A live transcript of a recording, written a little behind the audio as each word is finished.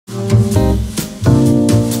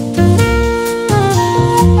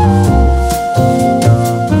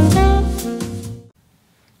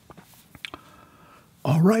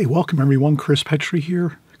Hey, welcome everyone. Chris Petri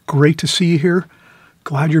here. Great to see you here.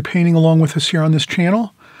 Glad you're painting along with us here on this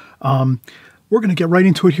channel. We're going to get right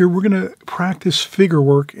into it here. We're going to practice figure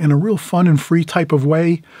work in a real fun and free type of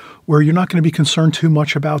way where you're not going to be concerned too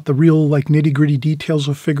much about the real nitty-gritty details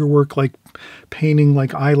of figure work, like painting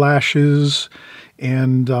eyelashes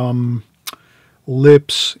and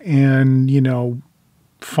lips and,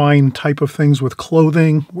 fine type of things with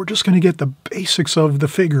clothing. We're just going to get the basics of the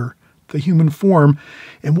figure, the human form,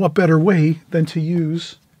 and what better way than to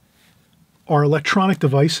use our electronic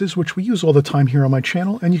devices, which we use all the time here on my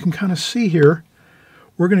channel. And you can kind of see here,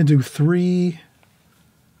 we're going to do 3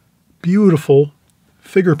 beautiful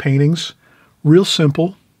figure paintings, real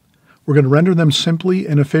simple. We're going to render them simply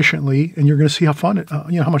and efficiently, and you're going to see how fun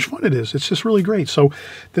how much fun it is. It's just really great. So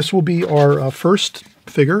this will be our first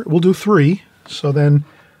figure. We'll do 3. So then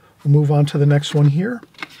we'll move on to the next one here.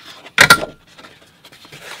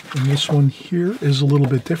 And this one here is a little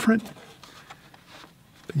bit different.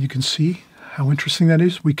 But you can see how interesting that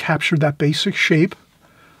is. We captured that basic shape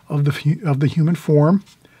of the human form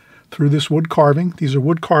through this wood carving. These are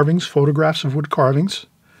wood carvings, photographs of wood carvings.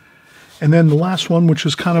 And then the last one, which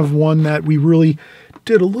is kind of one that we really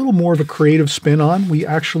did a little more of a creative spin on. We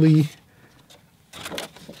actually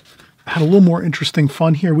had a little more interesting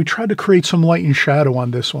fun here. We tried to create some light and shadow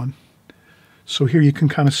on this one. So here you can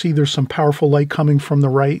kind of see there's some powerful light coming from the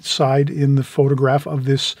right side in the photograph of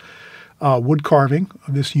this wood carving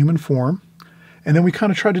of this human form. And then we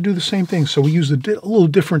kind of tried to do the same thing. So we used a little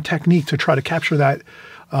different technique to try to capture that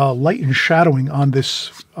light and shadowing on this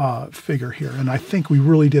figure here. And I think we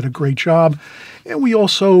really did a great job. And we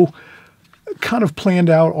also kind of planned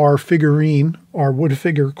out our figurine, our wood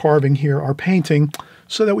figure carving here, our painting,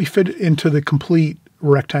 so that we fit into the complete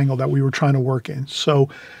rectangle that we were trying to work in. So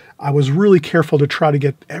I was really careful to try to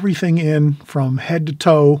get everything in from head to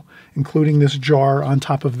toe, including this jar on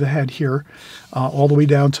top of the head here, all the way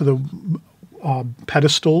down to the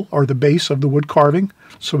pedestal or the base of the wood carving.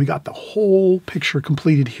 So we got the whole picture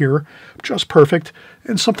completed here, just perfect.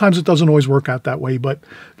 And sometimes it doesn't always work out that way, but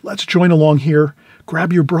let's join along here.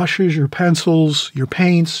 Grab your brushes, your pencils, your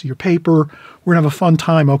paints, your paper. We're gonna have a fun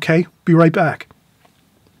time, okay? Be right back.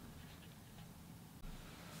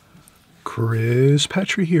 Chris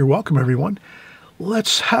Petri here. Welcome, everyone.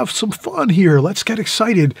 Let's have some fun here. Let's get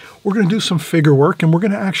excited. We're going to do some figure work, and we're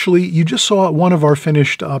going to actually, you just saw one of our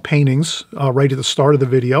finished paintings right at the start of the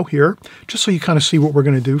video here, just so you kind of see what we're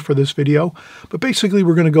going to do for this video. But basically,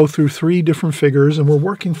 we're going to go through 3 different figures, and we're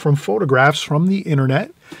working from photographs from the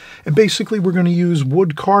internet. And basically, we're going to use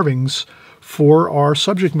wood carvings for our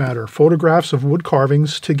subject matter, photographs of wood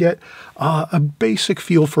carvings to get a basic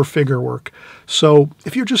feel for figure work. So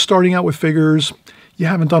if you're just starting out with figures, you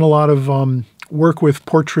haven't done a lot of work with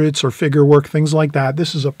portraits or figure work, things like that,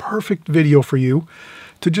 this is a perfect video for you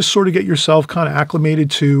to just sort of get yourself kind of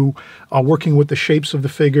acclimated to working with the shapes of the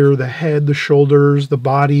figure, the head, the shoulders, the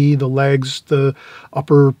body, the legs, the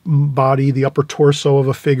upper body, the upper torso of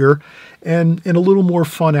a figure, and in a little more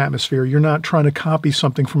fun atmosphere. You're not trying to copy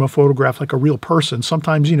something from a photograph like a real person.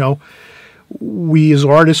 Sometimes, we as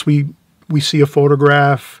artists, we see a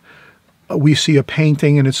photograph, we see a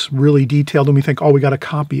painting, and it's really detailed, and we think, oh, we got to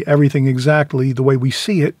copy everything exactly the way we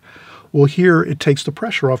see it. Well, here it takes the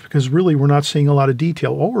pressure off because really we're not seeing a lot of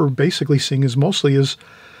detail. All we're basically seeing is mostly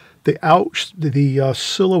the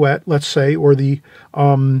silhouette, let's say, or the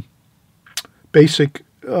basic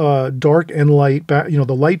dark and light,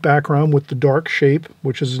 the light background with the dark shape,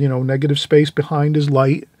 which is, negative space behind is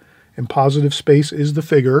light and positive space is the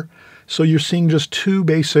figure. So you're seeing just 2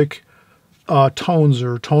 basic tones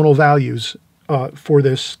or tonal values for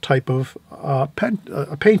this type of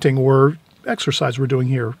painting or exercise we're doing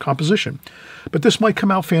here, composition. But this might come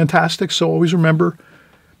out fantastic, so always remember,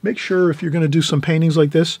 make sure if you're going to do some paintings like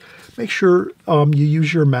this, make sure you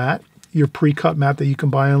use your mat, your pre-cut mat that you can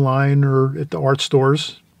buy online or at the art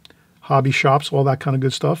stores, hobby shops, all that kind of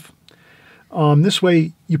good stuff. This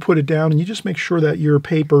way you put it down and you just make sure that your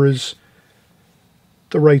paper is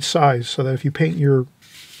the right size so that if you paint your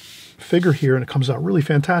figure here and it comes out really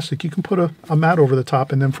fantastic, you can put a mat over the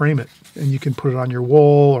top and then frame it, and you can put it on your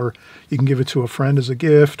wall, or you can give it to a friend as a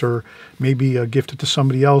gift, or maybe gift it to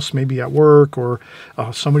somebody else, maybe at work, or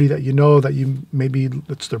somebody that maybe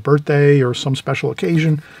it's their birthday or some special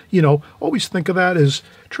occasion. Always think of that as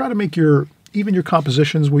try to make even your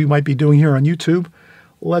compositions we might be doing here on YouTube,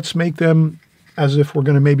 let's make them as if we're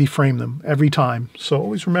going to maybe frame them every time. So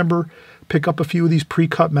always remember, pick up a few of these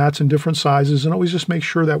pre-cut mats in different sizes, and always just make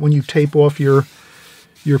sure that when you tape off your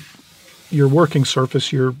working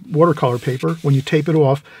surface, your watercolor paper, when you tape it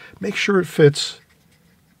off, make sure it fits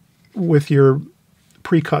with your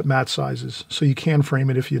pre-cut mat sizes, so you can frame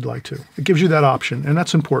it if you'd like to. It gives you that option, and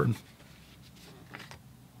that's important.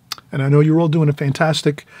 And I know you're all doing a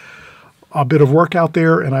fantastic bit of work out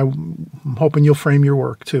there, and I'm hoping you'll frame your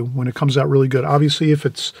work too when it comes out really good. Obviously, if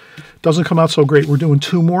it doesn't come out so great, we're doing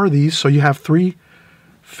 2 more of these, so you have 3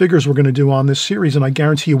 figures we're going to do on this series, and I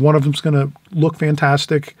guarantee you one of them's going to look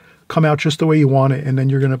fantastic, come out just the way you want it, and then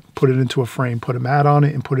you're going to put it into a frame, put a mat on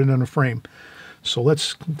it, and put it in a frame. So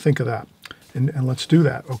let's think of that, and let's do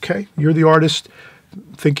that, okay? You're the artist.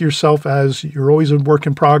 Think of yourself as you're always a work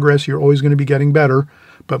in progress. You're always going to be getting better,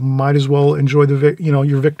 but might as well enjoy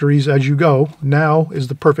your victories as you go. Now is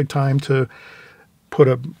the perfect time to put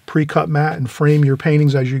a pre-cut mat and frame your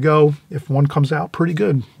paintings as you go. If one comes out pretty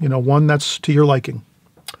good, one that's to your liking.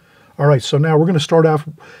 All right, so now we're going to start off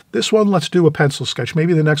this one. Let's do a pencil sketch.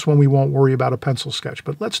 Maybe the next one we won't worry about a pencil sketch,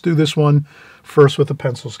 but let's do this one first with a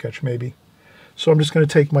pencil sketch maybe. So I'm just going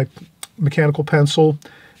to take my mechanical pencil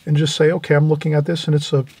and just say, okay, I'm looking at this, and it's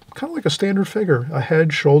kind of like a standard figure, a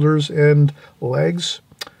head, shoulders, and legs,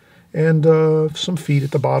 and some feet at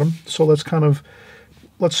the bottom. So let's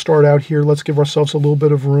start out here. Let's give ourselves a little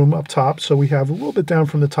bit of room up top, so we have a little bit down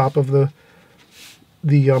from the top of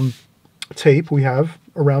the tape we have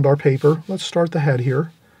around our paper. Let's start the head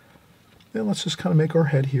here, and let's just kind of make our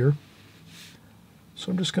head here.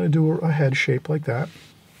 So I'm just going to do a head shape like that,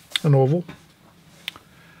 an oval.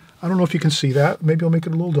 I don't know if you can see that. Maybe I'll make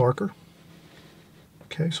it a little darker.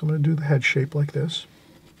 Okay, so I'm going to do the head shape like this.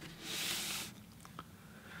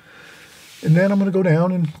 And then I'm going to go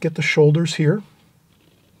down and get the shoulders here,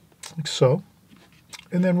 like so.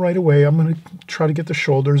 And then right away, I'm going to try to get the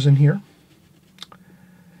shoulders in here.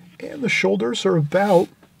 And the shoulders are about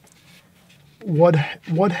one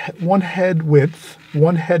head width.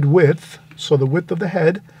 So the width of the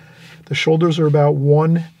head, the shoulders are about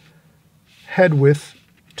 1 head width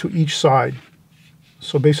to each side.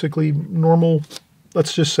 So basically normal,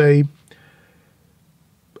 let's just say,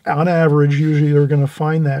 on average, usually you're going to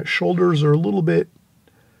find that shoulders are a little bit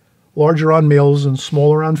larger on males and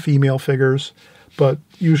smaller on female figures. But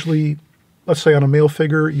usually, let's say on a male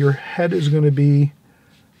figure, your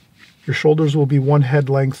shoulders will be 1 head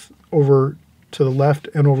length over to the left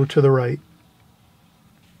and over to the right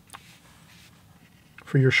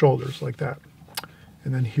for your shoulders, like that.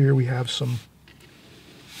 And then here we have some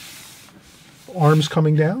arms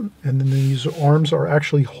coming down, and then these arms are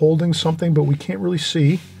actually holding something, but we can't really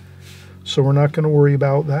see, so we're not going to worry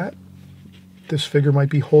about that. This figure might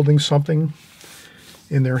be holding something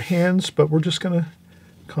in their hands, but we're just going to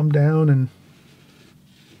come down and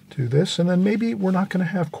do this, and then maybe we're not going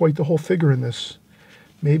to have quite the whole figure in this.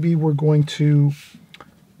 Maybe we're going to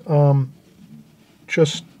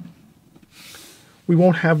we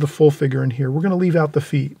won't have the full figure in here. We're going to leave out the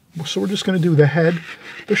feet. So we're just going to do the head,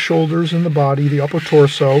 the shoulders, and the body, the upper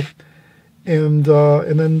torso, and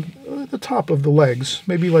then the top of the legs.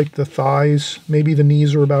 Maybe like the thighs, maybe the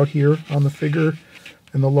knees are about here on the figure,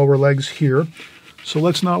 and the lower legs here. So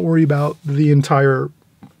let's not worry about the entire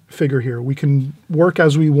figure here. We can work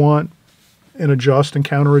as we want and adjust and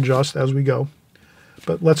counter-adjust as we go.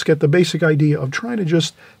 But let's get the basic idea of trying to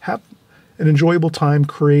just have an enjoyable time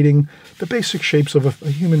creating the basic shapes of a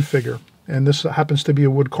human figure. And this happens to be a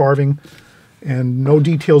wood carving, and no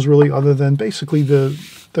details really other than basically the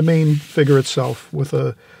main figure itself with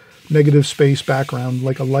a negative space background,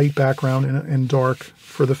 like a light background and dark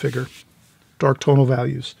for the figure, dark tonal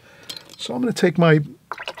values. So I'm going to take my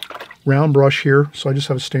round brush here. So I just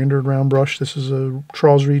have a standard round brush. This is a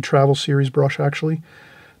Charles Reed Travel Series brush, actually,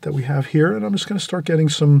 that we have here. And I'm just going to start getting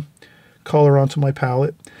some color onto my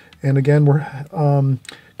palette. And again, we're going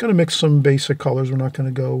to mix some basic colors. We're not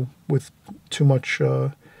going to go with too much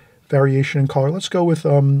variation in color. Let's go with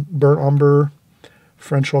burnt umber,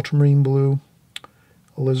 French ultramarine blue,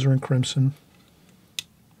 alizarin crimson,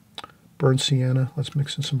 burnt sienna. Let's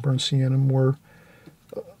mix in some burnt sienna, more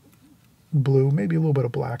blue, maybe a little bit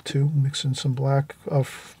of black too. Mix in some black.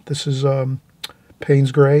 This is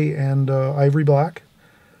Payne's gray and ivory black.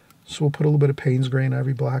 So we'll put a little bit of Payne's gray and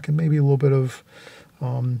ivory black, and maybe a little bit of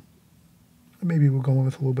maybe we'll go in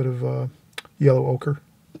with a little bit of yellow ochre.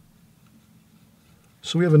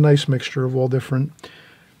 So we have a nice mixture of all different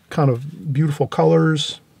kind of beautiful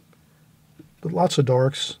colors, but lots of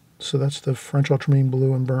darks. So that's the French ultramarine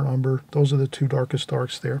blue and burnt umber. Those are the two darkest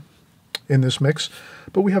darks there in this mix.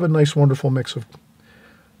 But we have a nice, wonderful mix of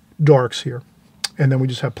darks here. And then we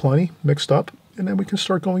just have plenty mixed up, and then we can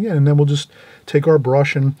start going in. And then we'll just take our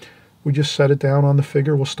brush and we just set it down on the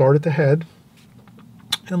figure. We'll start at the head,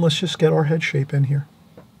 and let's just get our head shape in here.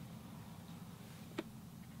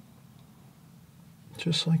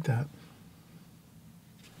 Just like that.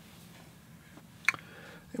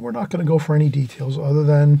 And we're not going to go for any details other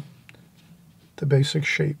than the basic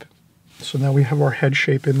shape. So now we have our head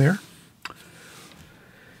shape in there.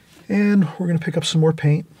 And we're going to pick up some more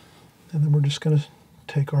paint, and then we're just going to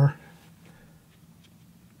take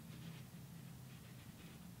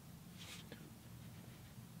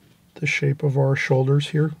the shape of our shoulders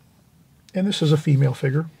here. And this is a female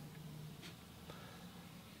figure.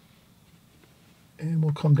 And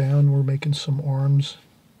we'll come down, we're making some arms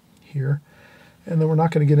here. And then we're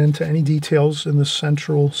not going to get into any details in the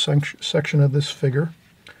central section of this figure.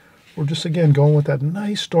 We're just, again, going with that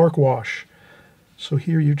nice dark wash. So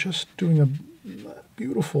here you're just doing a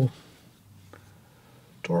beautiful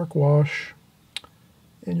dark wash,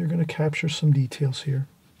 and you're going to capture some details here.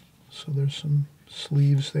 So there's some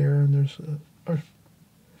sleeves there, and there's it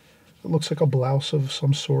looks like a blouse of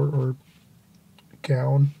some sort, or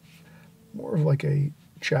gown, more of like a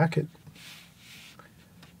jacket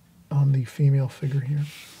on the female figure here.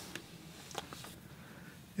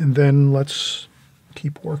 And then let's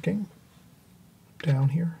keep working down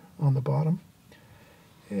here on the bottom.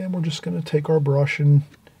 And we're just going to take our brush and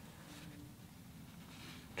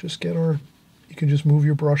just get our, you can just move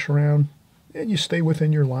your brush around, and you stay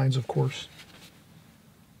within your lines, of course.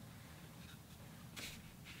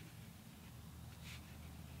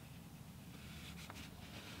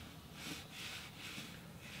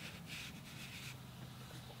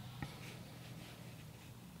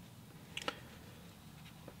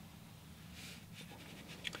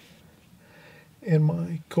 And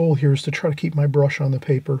my goal here is to try to keep my brush on the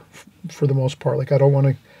paper for the most part. Like, I don't want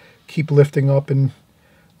to keep lifting up and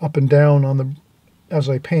down on the as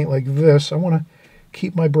I paint like this. I want to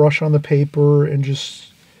keep my brush on the paper and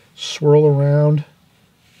just swirl around.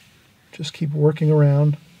 Just keep working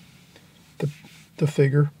around the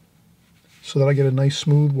figure so that I get a nice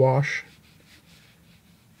smooth wash.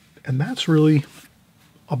 And that's really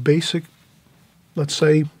a basic, let's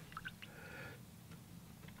say,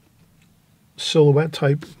 silhouette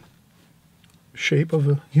type shape of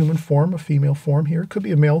a human form, a female form here. It could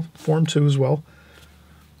be a male form too as well.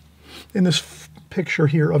 In this picture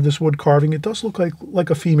here of this wood carving, it does look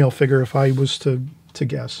like a female figure if I was to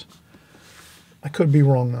guess. I could be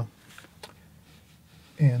wrong though.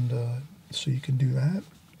 And so you can do that.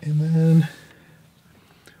 And then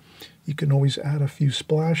you can always add a few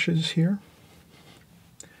splashes here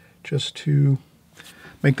just to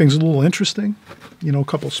make things a little interesting. You know, a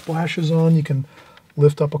couple splashes on. You can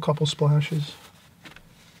lift up a couple splashes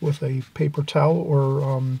with a paper towel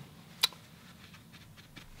or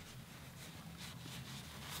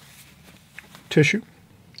tissue.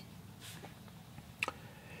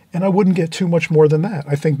 And I wouldn't get too much more than that.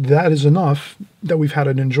 I think that is enough, that we've had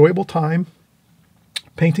an enjoyable time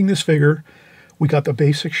painting this figure. We got the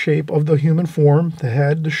basic shape of the human form, the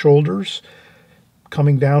head, the shoulders,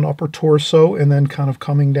 coming down upper torso, and then kind of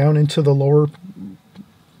coming down into the lower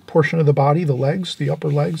portion of the body, the legs, the upper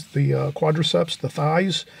legs, the quadriceps, the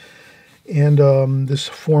thighs. And this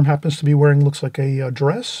form happens to be wearing, looks like a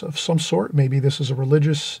dress of some sort. Maybe this is a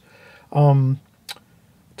religious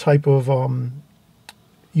type of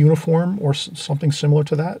uniform or something similar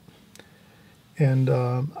to that. And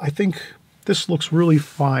I think this looks really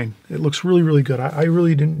fine. It looks really, really good. I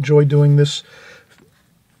really enjoy doing this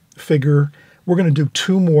figure. We're going to do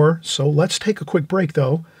two more, so let's take a quick break,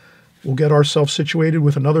 though. We'll get ourselves situated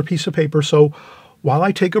with another piece of paper. So while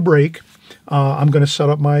I take a break, I'm going to set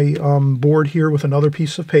up my board here with another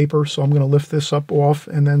piece of paper. So I'm going to lift this up off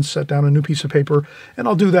and then set down a new piece of paper. And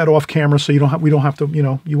I'll do that off camera, so we don't have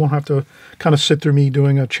to, you won't have to kind of sit through me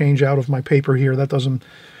doing a change out of my paper here. That doesn't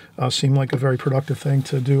seem like a very productive thing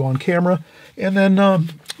to do on camera. And then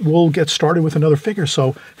we'll get started with another figure.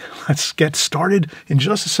 So let's get started in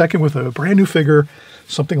just a second with a brand new figure,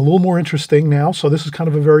 something a little more interesting now. So this is kind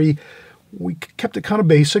of we kept it kind of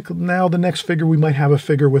basic. Now the next figure, we might have a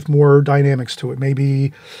figure with more dynamics to it.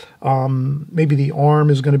 Maybe the arm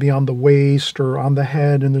is going to be on the waist or on the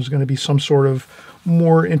head, and there's going to be some sort of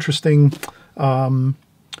more interesting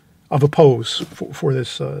of a pose for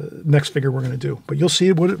this next figure we're going to do. But you'll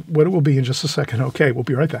see what it will be in just a second. Okay, we'll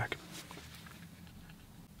be right back.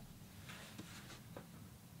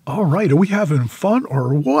 All right, are we having fun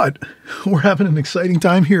or what? We're having an exciting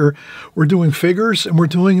time here. We're doing figures, and we're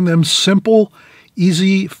doing them simple,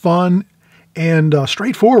 easy, fun, and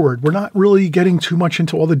straightforward. We're not really getting too much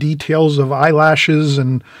into all the details of eyelashes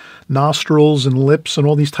and nostrils and lips and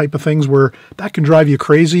all these type of things, where that can drive you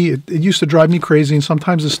crazy. It used to drive me crazy, and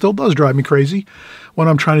sometimes it still does drive me crazy. When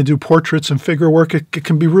I'm trying to do portraits and figure work, it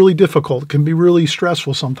can be really difficult. It can be really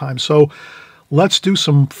stressful sometimes. So let's do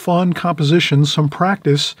some fun compositions, some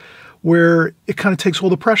practice where it kind of takes all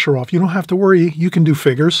the pressure off. You don't have to worry. You can do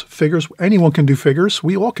figures. Figures, anyone can do figures.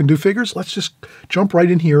 We all can do figures. Let's just jump right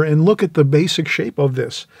in here and look at the basic shape of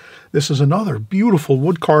this. This is another beautiful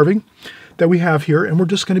wood carving that we have here, and we're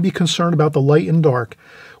just going to be concerned about the light and dark.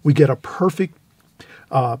 We get a perfect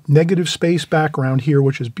negative space background here,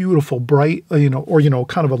 which is beautiful, bright, or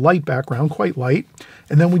kind of a light background, quite light.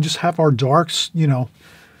 And then we just have our darks,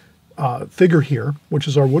 figure here, which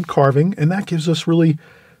is our wood carving, and that gives us really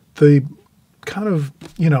the kind of,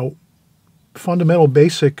 fundamental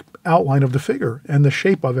basic outline of the figure and the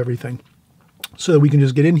shape of everything, so that we can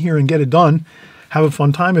just get in here and get it done, have a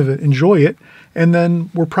fun time of it, enjoy it, and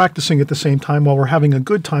then we're practicing at the same time. While we're having a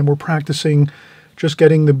good time, we're practicing just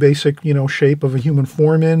getting the basic, shape of a human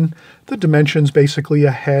form in, the dimensions, basically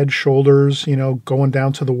a head, shoulders, going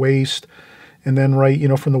down to the waist, and then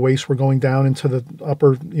from the waist we're going down into the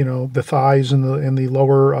upper, the thighs and the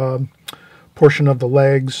lower portion of the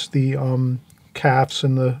legs, the calves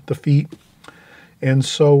and the feet. And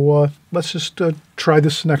so let's just try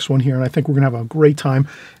this next one here, and I think we're going to have a great time.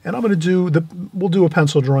 And I'm going to we'll do a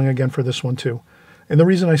pencil drawing again for this one too. And the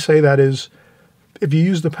reason I say that is, if you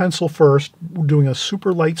use the pencil first, doing a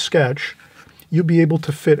super light sketch, you'll be able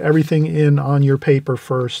to fit everything in on your paper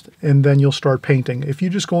first, and then you'll start painting. If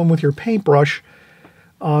you just go in with your paintbrush,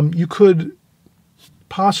 you could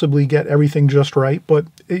possibly get everything just right, but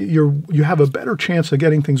you have a better chance of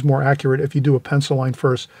getting things more accurate if you do a pencil line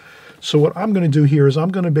first. So what I'm going to do here is I'm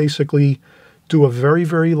going to basically do a very,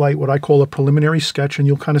 very light, what I call a preliminary sketch, and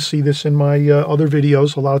you'll kind of see this in my other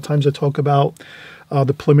videos. A lot of times I talk about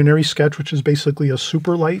the preliminary sketch, which is basically a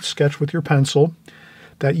super light sketch with your pencil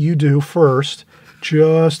that you do first,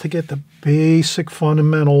 just to get the basic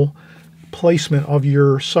fundamental placement of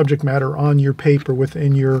your subject matter on your paper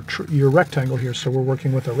within your rectangle here. So we're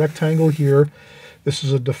working with a rectangle here. This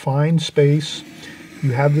is a defined space.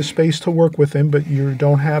 You have the space to work within, but you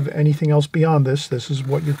don't have anything else beyond this. This is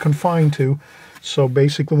what you're confined to. So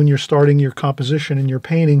basically, when you're starting your composition and your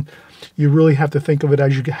painting, you really have to think of it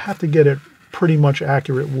as you have to get it pretty much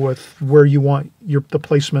accurate with where you want the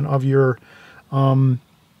placement of your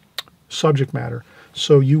subject matter.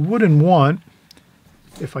 So you wouldn't want,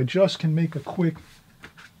 if I just can make a quick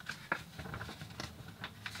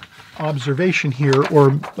observation here,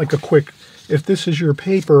 or like a quick, if this is your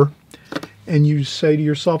paper and you say to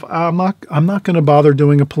yourself, I'm not going to bother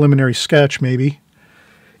doing a preliminary sketch, maybe,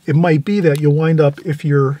 it might be that you'll wind up, if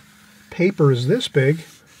your paper is this big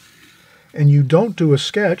and you don't do a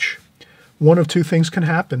sketch, one of two things can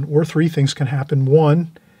happen, or three things can happen.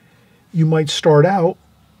 One, you might start out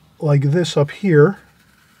like this up here,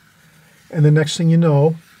 and the next thing you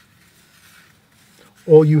know,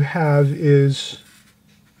 all you have is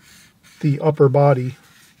the upper body,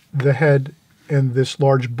 the head, and this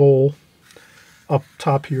large bowl up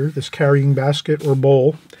top here, this carrying basket or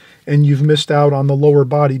bowl, and you've missed out on the lower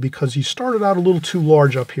body because you started out a little too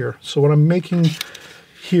large up here. So what I'm making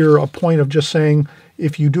here a point of just saying,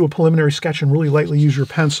 if you do a preliminary sketch and really lightly use your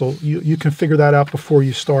pencil, you can figure that out before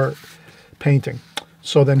you start painting.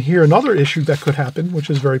 So then here, another issue that could happen, which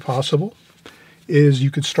is very possible, is you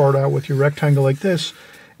could start out with your rectangle like this,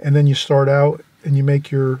 and then you start out and you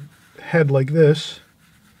make your head like this,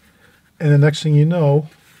 and the next thing you know,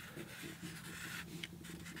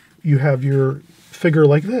 you have your figure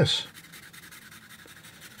like this.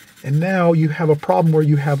 And now you have a problem where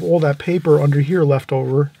you have all that paper under here left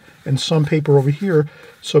over and some paper over here.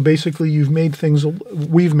 So basically we've made things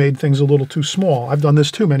a little too small. I've done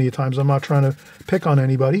this too many times. I'm not trying to pick on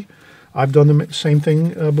anybody. I've done the same thing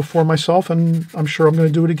before myself, and I'm sure I'm going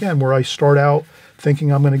to do it again, where I start out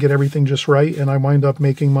thinking I'm going to get everything just right, and I wind up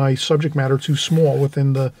making my subject matter too small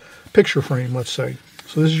within the picture frame, let's say.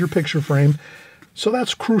 So this is your picture frame. So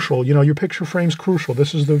that's crucial. Your picture frame's crucial.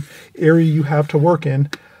 This is the area you have to work in.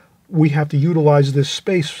 We have to utilize this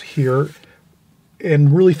space here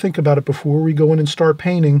and really think about it before we go in and start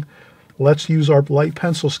painting. Let's use our light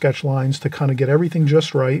pencil sketch lines to kind of get everything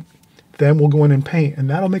just right. Then we'll go in and paint, and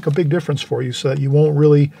that'll make a big difference for you, so that you won't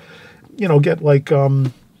really, get like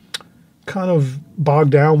kind of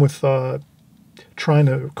bogged down with trying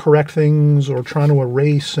to correct things or trying to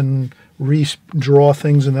erase and redraw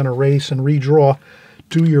things and then erase and redraw.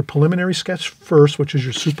 Do your preliminary sketch first, which is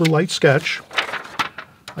your super light sketch.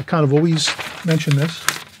 I kind of always mention this.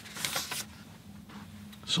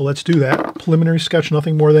 So let's do that. Preliminary sketch,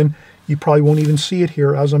 nothing more than, you probably won't even see it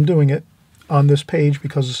here as I'm doing it on this page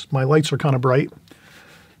because my lights are kind of bright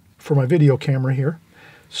for my video camera here.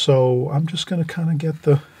 So I'm just going to kind of get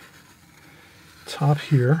the top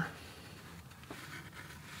here.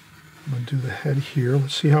 I'm going to do the head here.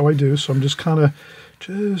 Let's see how I do. So I'm just kind of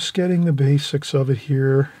getting the basics of it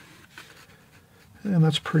here. And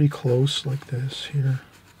that's pretty close, like this here.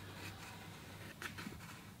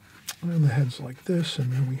 And the head's like this,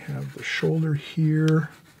 and then we have the shoulder here,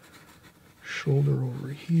 shoulder over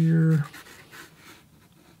here,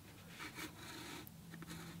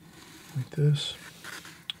 like this.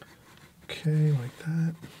 Okay, like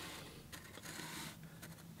that.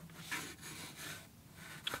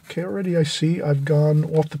 Okay, already I see I've gone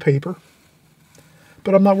off the paper,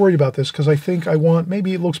 but I'm not worried about this because I think I want,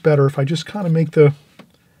 maybe it looks better if I just kind of make the,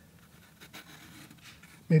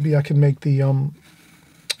 maybe I can make the,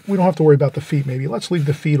 we don't have to worry about the feet maybe. Let's leave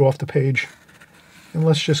the feet off the page and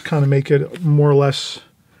let's just kind of make it more or less,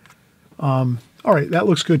 all right, that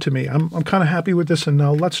looks good to me. I'm kind of happy with this, and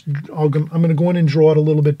now I'm going to go in and draw it a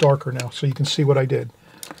little bit darker now so you can see what I did.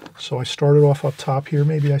 So I started off up top here.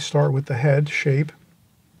 Maybe I start with the head shape.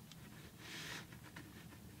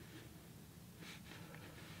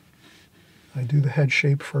 I do the head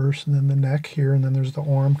shape first, and then the neck here, and then there's the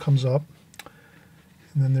arm comes up.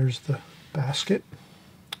 And then there's the basket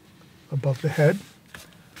above the head.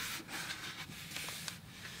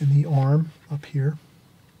 And the arm up here.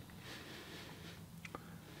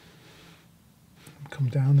 Come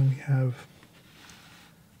down, then we have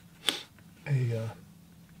a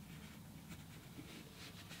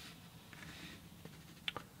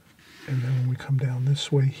and then when we come down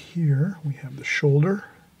this way here, we have the shoulder.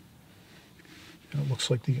 And it looks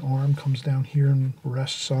like the arm comes down here and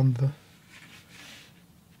rests on the...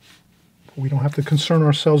 We don't have to concern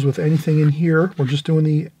ourselves with anything in here. We're just doing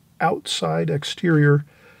the outside exterior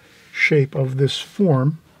shape of this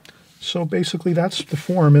form. So basically that's the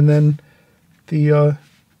form, and then the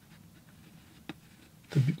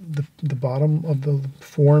bottom of the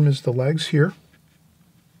form is the legs here,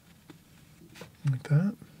 like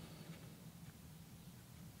that,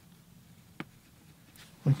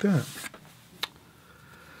 like that.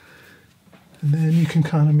 And then you can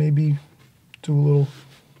kind of maybe do a little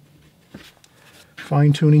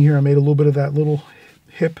fine tuning here. I made a little bit of that little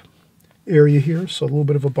hip area here, so a little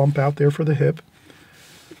bit of a bump out there for the hip.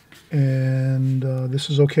 And this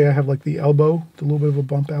is okay. I have like the elbow, a little bit of a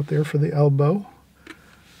bump out there for the elbow.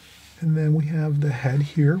 And then we have the head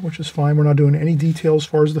here, which is fine. We're not doing any detail as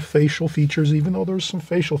far as the facial features, even though there's some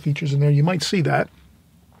facial features in there. You might see that.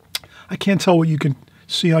 I can't tell what you can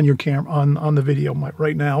see on your camera, on the video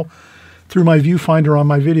right now. Through my viewfinder on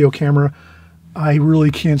my video camera, I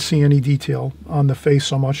really can't see any detail on the face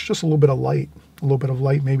so much. Just a little bit of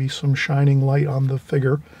light, maybe some shining light on the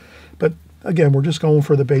figure. But again, we're just going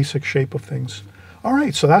for the basic shape of things. All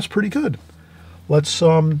right, so that's pretty good. Let's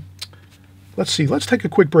see. Let's take a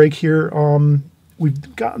quick break here.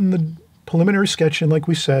 We've gotten the preliminary sketch in, like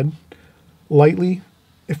we said, lightly.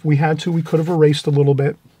 If we had to, we could have erased a little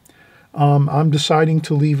bit. I'm deciding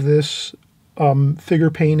to leave this figure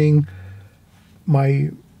painting.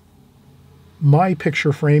 My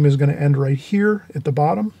picture frame is going to end right here at the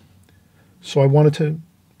bottom. So I wanted to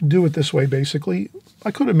do it this way, basically.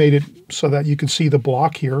 I could have made it so that you could see the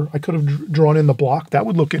block here. I could have drawn in the block. That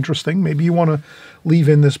would look interesting. Maybe you want to leave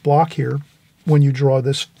in this block here when you draw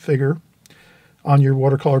this figure on your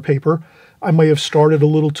watercolor paper. I may have started a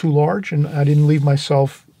little too large, and I didn't leave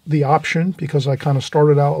myself the option because I kind of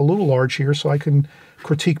started out a little large here, so I can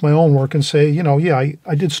critique my own work and say, you know, yeah,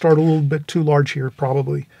 I did start a little bit too large here,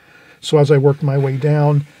 probably. So as I worked my way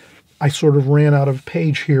down, I sort of ran out of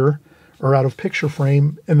page here, or out of picture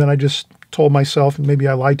frame, and then I just told myself, and maybe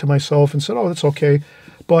I lied to myself and said, oh, that's okay.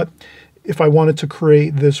 But if I wanted to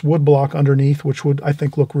create this wood block underneath, which would, I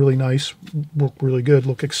think, look really nice, look really good,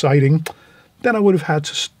 look exciting, then I would have had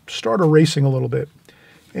to start erasing a little bit.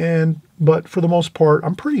 But for the most part,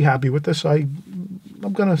 I'm pretty happy with this. I'm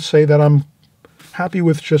going to say that I'm happy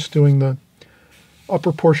with just doing the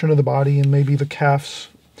upper portion of the body and maybe the calves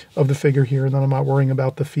of the figure here, and then I'm not worrying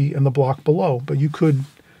about the feet and the block below. But you could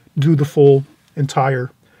do the full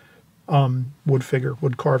entire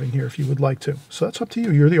wood carving here if you would like to. So that's up to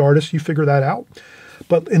you. You're the artist. You figure that out.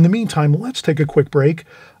 But in the meantime, let's take a quick break.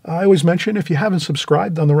 I always mention, if you haven't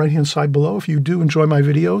subscribed, on the right-hand side below, if you do enjoy my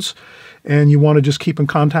videos and you want to just keep in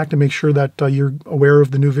contact and make sure that you're aware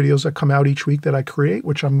of the new videos that come out each week that I create,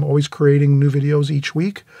 which I'm always creating new videos each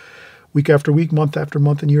week after week, month after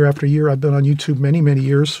month, and year after year. I've been on YouTube many, many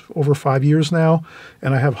years, over 5 years now,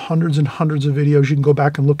 and I have hundreds and hundreds of videos. You can go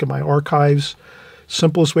back and look at my archives.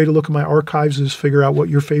 Simplest way to look at my archives is figure out what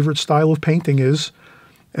your favorite style of painting is,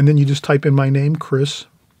 and then you just type in my name, Chris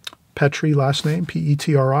Petri, last name,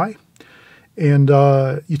 P-E-T-R-I, and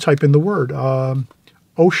you type in the word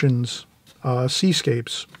oceans,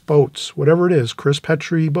 seascapes, boats, whatever it is, Chris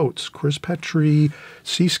Petri boats, Chris Petri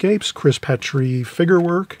seascapes, Chris Petri figure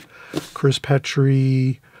work, Chris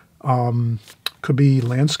Petri Could be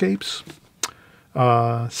landscapes,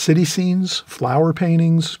 city scenes, flower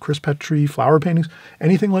paintings, Chris Petri flower paintings,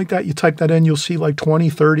 anything like that. You type that in, you'll see like 20,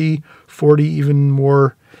 30, 40, even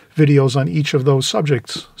more videos on each of those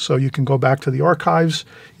subjects. So you can go back to the archives.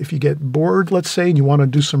 If you get bored, let's say, and you want to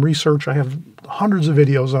do some research, I have hundreds of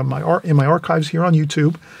videos on in my archives here on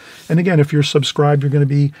YouTube. And again, if you're subscribed, you're going to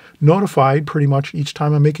be notified pretty much each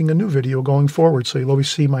time I'm making a new video going forward. So you'll always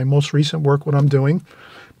see my most recent work, what I'm doing.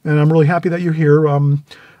 And I'm really happy that you're here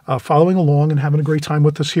following along and having a great time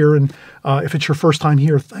with us here. And if it's your first time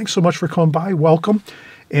here, thanks so much for coming by. Welcome.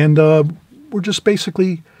 And we're just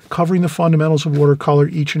basically covering the fundamentals of watercolor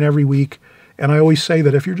each and every week. And I always say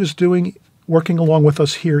that if you're just working along with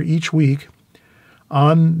us here each week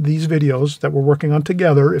on these videos that we're working on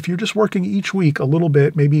together, if you're just working each week a little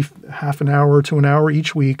bit, maybe half an hour to an hour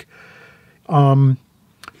each week,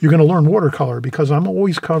 you're going to learn watercolor, because I'm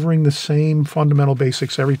always covering the same fundamental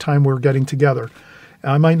basics every time we're getting together.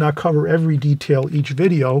 I might not cover every detail each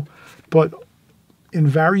video, but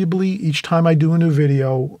invariably each time I do a new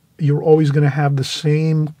video, you're always going to have the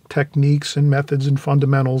same techniques and methods and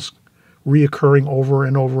fundamentals reoccurring over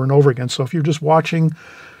and over and over again. So if you're just watching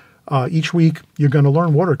each week, you're going to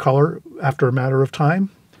learn watercolor after a matter of time.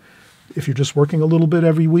 If you're just working a little bit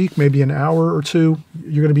every week, maybe an hour or two,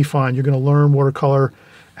 you're going to be fine. You're going to learn watercolor,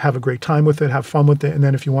 have a great time with it, have fun with it. And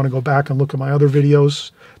then if you want to go back and look at my other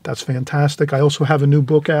videos, that's fantastic. I also have a new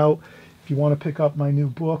book out. If you want to pick up my new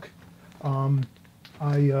book,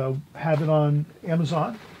 I have it on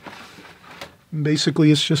Amazon.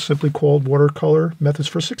 Basically, it's just simply called Watercolor Methods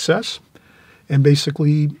for Success. And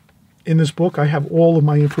basically, in this book, I have all of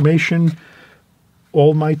my information,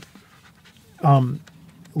 all my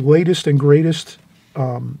latest and greatest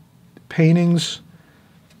paintings,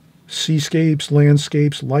 seascapes,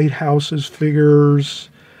 landscapes, lighthouses, figures.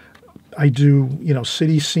 I do,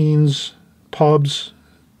 city scenes, pubs,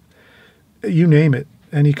 you name it.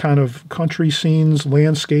 Any kind of country scenes,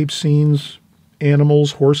 landscape scenes,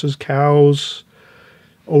 animals, horses, cows,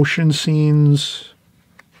 ocean scenes,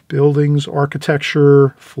 buildings,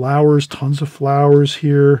 architecture, flowers, tons of flowers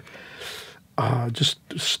here, just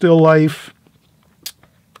still life,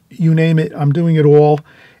 you name it, I'm doing it all.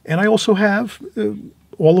 And I also have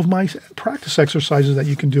all of my practice exercises that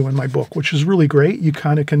you can do in my book, which is really great. You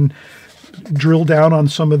kind of can drill down on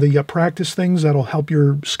some of the practice things that'll help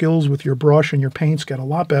your skills with your brush and your paints get a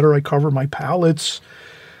lot better. I cover my palettes,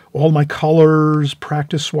 all my colors,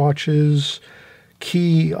 practice swatches,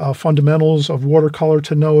 key fundamentals of watercolor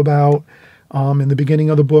to know about in the beginning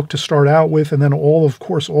of the book to start out with, and then of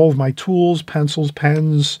course, all of my tools, pencils,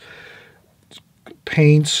 pens,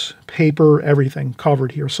 paints, paper, everything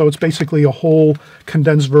covered here. So it's basically a whole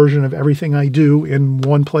condensed version of everything I do in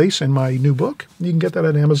one place in my new book. You can get that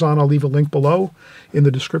at Amazon. I'll leave a link below in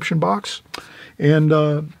the description box. And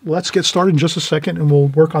let's get started in just a second, and we'll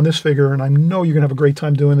work on this figure. And I know you're going to have a great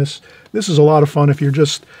time doing this. This is a lot of fun. If you're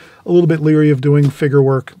just a little bit leery of doing figure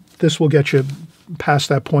work, this will get you past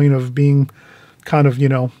that point of being kind of,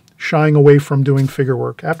 shying away from doing figure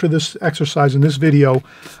work. After this exercise in this video,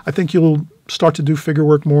 I think you'll start to do figure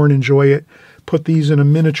work more and enjoy it. Put these in a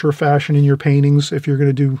miniature fashion in your paintings. If you're going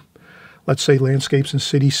to do, let's say, landscapes and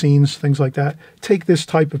city scenes, things like that, take this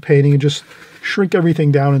type of painting and just shrink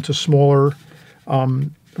everything down into smaller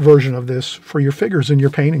version of this for your figures in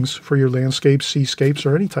your paintings, for your landscapes, seascapes,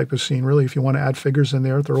 or any type of scene, really. If you want to add figures in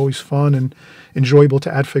there, they're always fun and enjoyable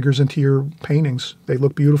to add figures into your paintings. They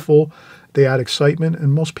look beautiful. They add excitement,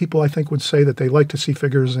 and most people, I think, would say that they like to see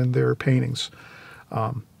figures in their paintings.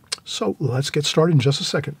 So let's get started in just a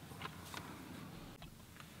second.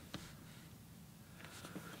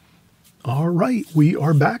 All right, we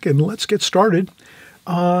are back, and let's get started.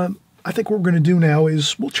 I think what we're going to do now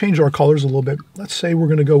is we'll change our colors a little bit. Let's say we're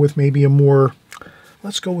going to go with maybe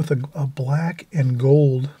let's go with a black and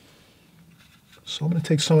gold. So I'm going to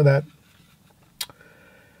take some of that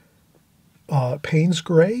Payne's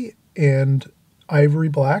gray and ivory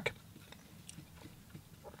black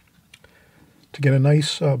to get a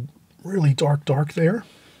nice, really dark there.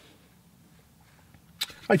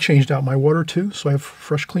 I changed out my water too, so I have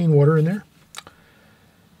fresh, clean water in there.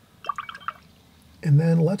 And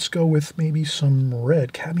then let's go with maybe some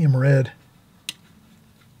red, cadmium red,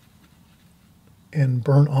 and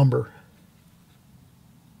burnt umber.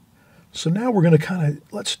 So now we're going to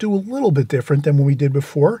let's do a little bit different than what we did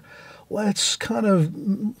before. Let's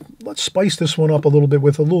spice this one up a little bit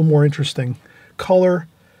with a little more interesting color.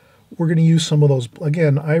 We're going to use some of those,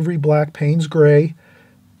 again, ivory black, Payne's gray,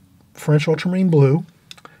 French ultramarine blue,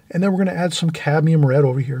 and then we're going to add some cadmium red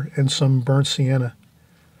over here and some burnt sienna.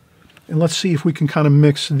 And let's see if we can kind of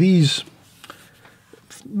mix these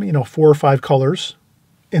 4 or 5 colors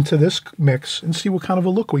into this mix and see what kind of a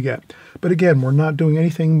look we get. But again, we're not doing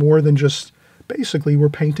anything more than just basically we're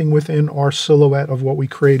painting within our silhouette of what we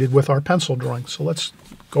created with our pencil drawing. So let's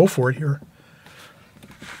go for it here.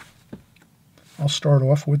 I'll start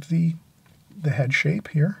off with the head shape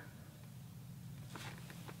here.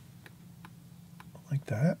 Like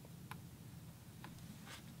that.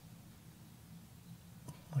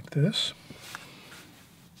 Like this.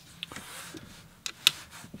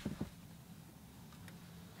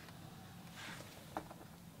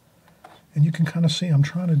 And you can kind of see I'm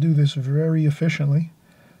trying to do this very efficiently.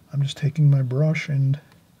 I'm just taking my brush and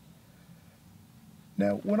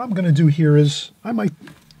now what I'm going to do here is I might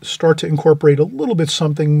start to incorporate a little bit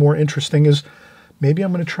something more interesting. Is maybe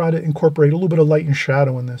I'm going to try to incorporate a little bit of light and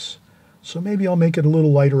shadow in this. So maybe I'll make it a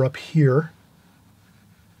little lighter up here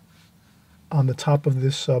on the top of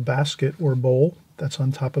this basket or bowl that's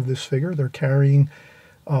on top of this figure. They're carrying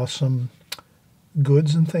some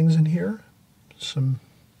goods and things in here.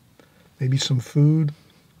 Maybe some food.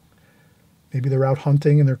 Maybe they're out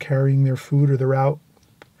hunting and they're carrying their food, or they're out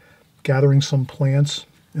gathering some plants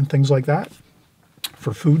and things like that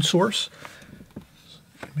for food source.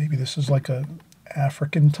 Maybe this is like a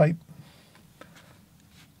African type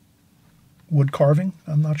wood carving.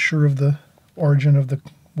 I'm not sure of the origin of the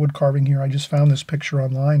wood carving here. I just found this picture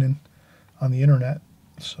online and on the internet,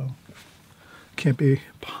 so can't be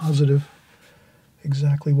positive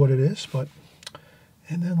exactly what it is, but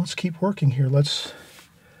and then let's keep working here.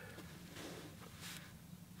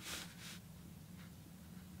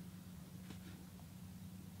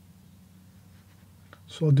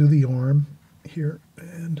 So I'll do the arm here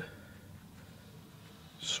and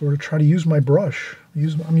sort of try to use my brush.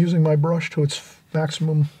 I'm using my brush to its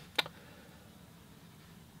maximum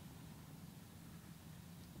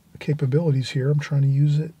capabilities here. I'm trying to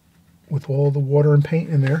use it with all the water and paint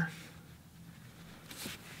in there.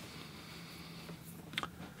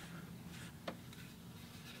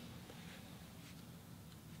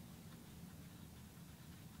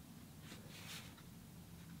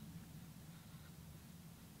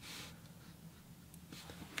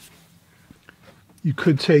 You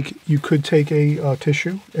could take a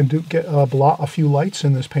tissue and blot a few lights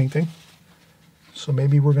in this painting. So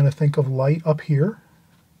maybe we're going to think of light up here,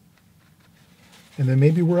 and then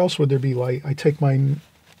maybe where else would there be light? I take my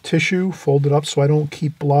tissue, fold it up so I don't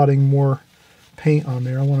keep blotting more paint on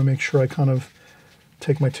there. I want to make sure I kind of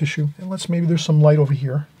take my tissue and maybe there's some light over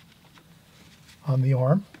here on the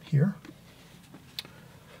arm here.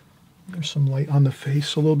 There's some light on the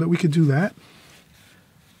face a little bit. We could do that.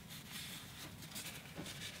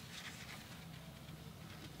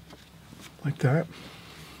 Like that.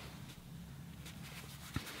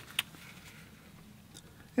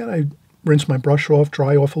 And I rinse my brush off,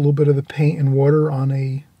 dry off a little bit of the paint and water on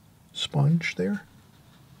a sponge there.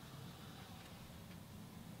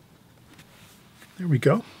 There we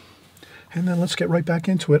go. And then let's get right back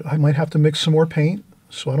into it. I might have to mix some more paint,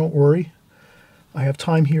 so I don't worry. I have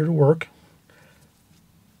time here to work.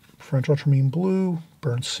 French ultramarine blue,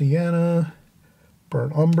 burnt sienna,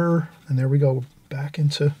 burnt umber, and there we go, back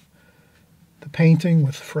into the painting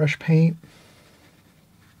with fresh paint.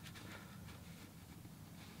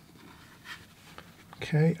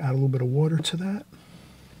 Okay, add a little bit of water to that.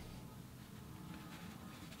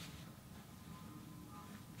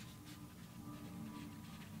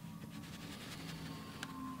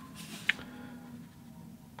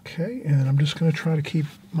 Okay, and I'm just going to try to keep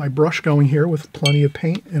my brush going here with plenty of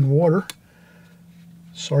paint and water.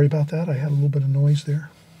 Sorry about that, I had a little bit of noise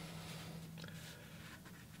there.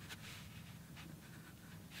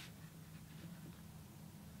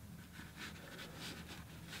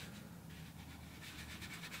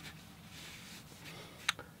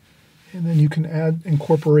 And then you can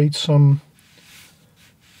incorporate some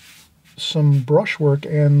brushwork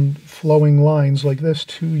and flowing lines like this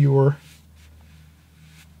to your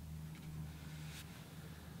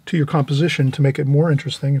composition to make it more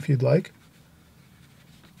interesting if you'd like.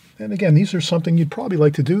 And again, these are something you'd probably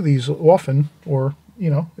like to do these often, or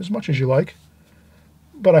as much as you like.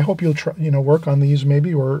 But I hope you'll try, work on these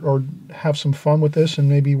maybe, or have some fun with this, and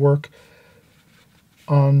maybe work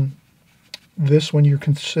on this when you're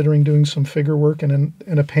considering doing some figure work and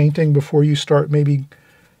in a painting before you start maybe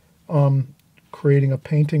creating a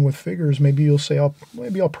painting with figures. Maybe you'll say,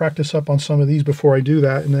 maybe I'll practice up on some of these before I do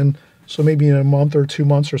that, and then so maybe in a month or 2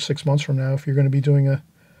 months or 6 months from now, if you're going to be doing a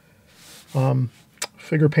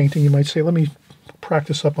figure painting, you might say, let me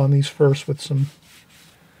practice up on these first with some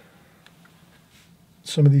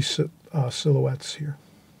of these silhouettes here.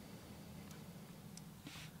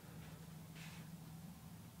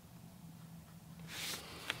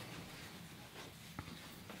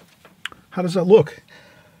 How does that look?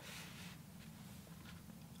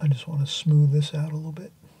 I just want to smooth this out a little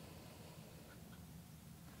bit.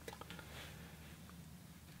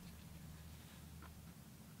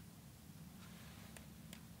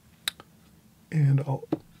 And I'll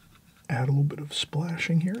add a little bit of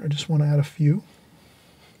splashing here. I just want to add a few.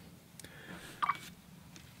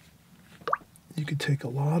 You could take a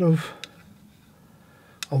lot of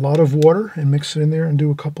water and mix it in there and do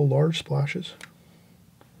a couple large splashes.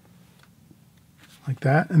 Like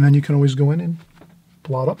that. And then you can always go in and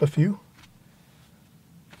blot up a few.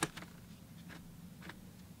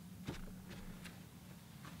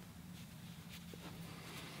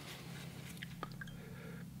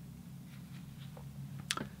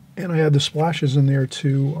 And I add the splashes in there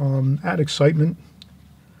to add excitement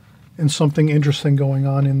and something interesting going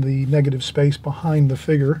on in the negative space behind the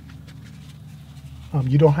figure.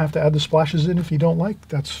 You don't have to add the splashes in if you don't like.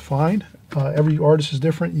 That's fine. Every artist is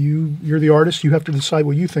different. You're the artist. You have to decide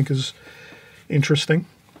what you think is interesting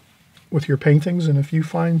with your paintings. And if you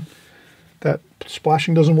find that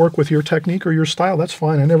splashing doesn't work with your technique or your style, that's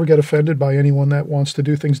fine. I never get offended by anyone that wants to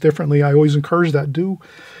do things differently. I always encourage that.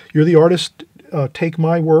 You're the artist. Take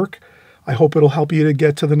my work. I hope it'll help you to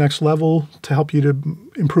get to the next level, to help you to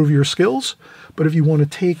improve your skills. But if you want to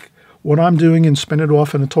take what I'm doing and spin it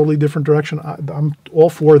off in a totally different direction, I'm all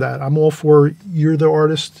for that. I'm all for, you're the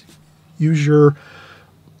artist. Use your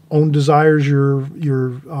own desires,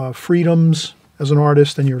 your freedoms as an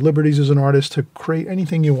artist and your liberties as an artist to create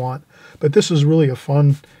anything you want. But this is really a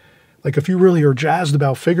fun, like if you really are jazzed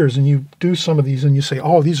about figures and you do some of these and you say,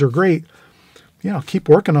 oh, these are great, keep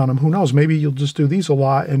working on them. Who knows? Maybe you'll just do these a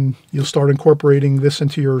lot and you'll start incorporating this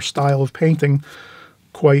into your style of painting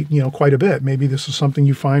quite a bit. Maybe this is something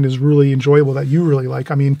you find is really enjoyable that you really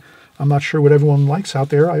like. I mean, I'm not sure what everyone likes out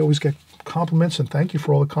there. I always get compliments, and thank you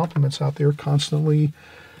for all the compliments out there constantly.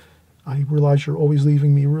 I realize you're always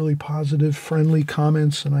leaving me really positive, friendly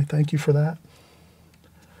comments, and I thank you for that.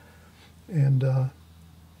 And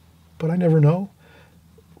but I never know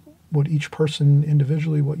what each person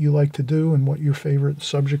individually, what you like to do and what your favorite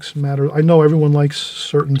subjects matter. I know everyone likes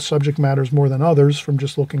certain subject matters more than others from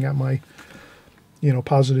just looking at my,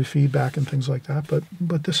 positive feedback and things like that.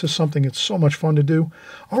 But this is something it's so much fun to do.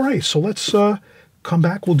 All right, so let's come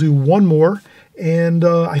back. We'll do one more. And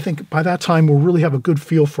I think by that time, we'll really have a good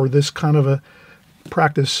feel for this kind of a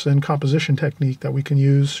practice and composition technique that we can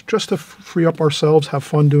use just to free up ourselves, have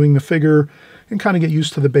fun doing the figure, and kind of get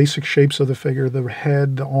used to the basic shapes of the figure, the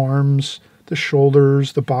head, the arms, the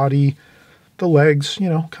shoulders, the body, the legs,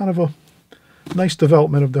 kind of a nice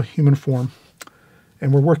development of the human form.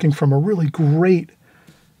 And we're working from a really great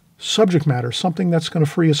subject matter, something that's going to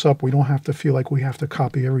free us up. We don't have to feel like we have to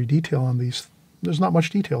copy every detail on these. There's not much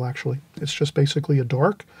detail, actually. It's just basically a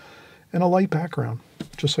dark and a light background,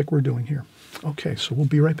 just like we're doing here. Okay, so we'll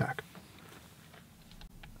be right back.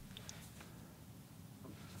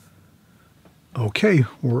 Okay,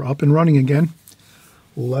 we're up and running again.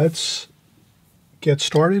 Let's get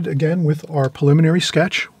started again with our preliminary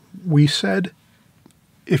sketch. We said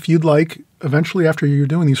if you'd like, eventually after you're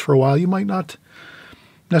doing these for a while, you might not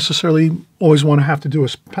necessarily always want to have to do a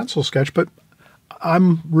pencil sketch, but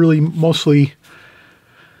I'm really mostly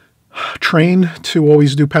trained to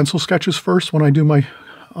always do pencil sketches first when I do my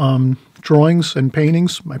drawings and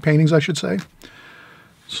paintings, my paintings I should say.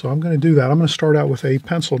 So I'm going to do that. I'm going to start out with a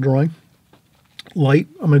pencil drawing. Light.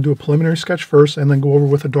 I'm going to do a preliminary sketch first and then go over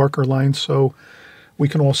with a darker line so we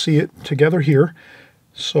can all see it together here.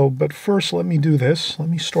 So, but first let me do this. Let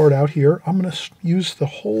me start out here. I'm going to use the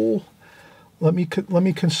whole, let me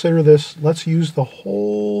consider this. Let's use the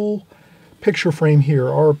whole picture frame here,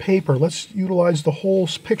 our paper. Let's utilize the whole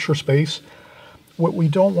picture space. What we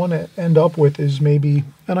don't want to end up with is maybe,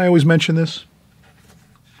 and I always mention this,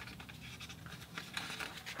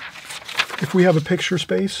 if we have a picture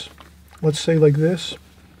space, let's say like this,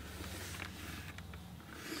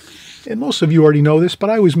 and most of you already know this, but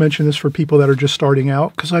I always mention this for people that are just starting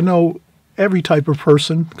out, because I know every type of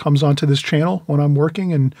person comes onto this channel when I'm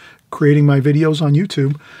working and creating my videos on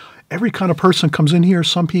YouTube. Every kind of person comes in here.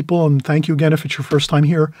 Some people, and thank you again if it's your first time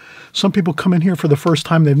here, some people come in here for the first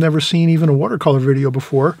time. They've never seen even a watercolor video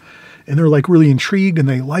before, and they're like really intrigued, and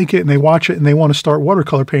they like it, and they watch it, and they want to start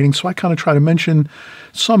watercolor painting. So I kind of try to mention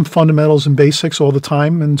some fundamentals and basics all the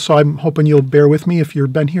time, and so I'm hoping you'll bear with me if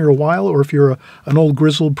you've been here a while, or if you're an old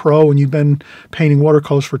grizzled pro and you've been painting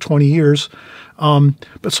watercolors for 20 years.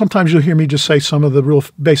 But sometimes you'll hear me just say some of the real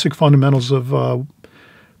basic fundamentals of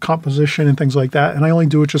composition and things like that, and I only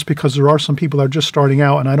do it just because there are some people that are just starting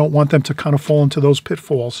out, and I don't want them to kind of fall into those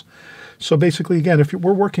pitfalls. So basically, again, if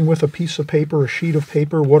we're working with a piece of paper, a sheet of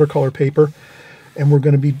paper, watercolor paper, and we're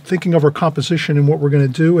going to be thinking of our composition and what we're going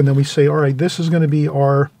to do, and then we say, all right, this is going to be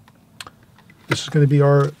our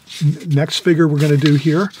next figure we're going to do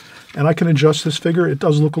here, and I can adjust this figure. It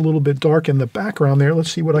does look a little bit dark in the background there.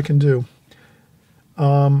 Let's see what I can do.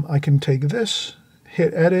 I can take this,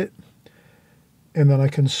 hit edit, and then I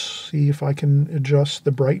can see if I can adjust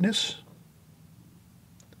the brightness.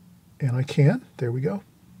 And I can. There we go.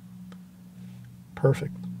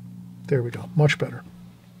 Perfect. There we go. Much better.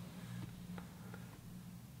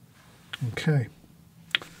 Okay.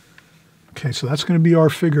 Okay, so that's going to be our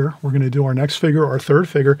figure. We're going to do our next figure, our third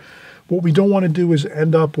figure. What we don't want to do is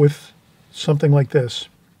end up with something like this.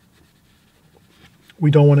 We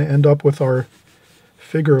don't want to end up with our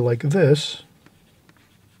figure like this.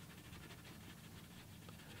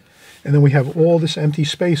 And then we have all this empty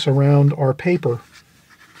space around our paper.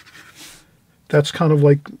 That's kind of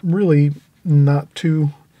like really not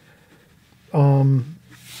too,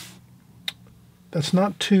 that's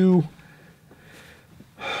not too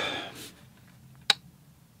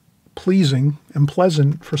pleasing and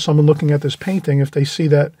pleasant for someone looking at this painting if they see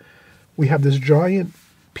that we have this giant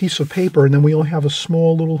piece of paper and then we only have a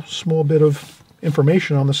small bit of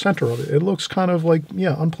information on the center of it. It looks kind of like,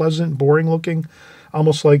 yeah, unpleasant, boring looking,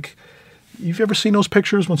 almost like, you've ever seen those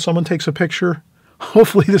pictures when someone takes a picture?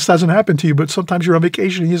 Hopefully this doesn't happen to you, but sometimes you're on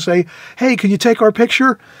vacation and you say, hey, can you take our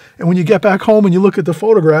picture? And when you get back home and you look at the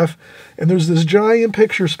photograph and there's this giant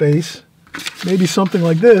picture space, maybe something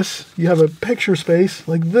like this, you have a picture space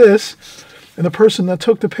like this, and the person that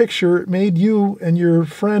took the picture made you and your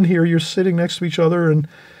friend here, you're sitting next to each other, and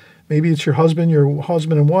maybe it's your husband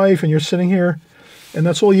and wife, and you're sitting here, and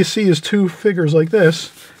that's all you see is two figures like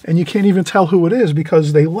this, and you can't even tell who it is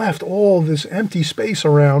because they left all this empty space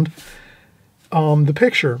around the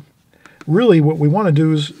picture. Really, what we want to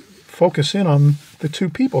do is focus in on the two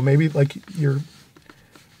people. Maybe like you're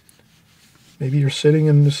sitting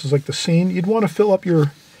and this is like the scene. You'd want to fill up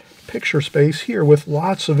your picture space here with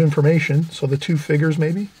lots of information. So the two figures,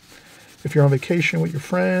 maybe if you're on vacation with your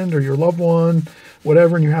friend or your loved one,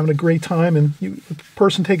 whatever, and you're having a great time, and the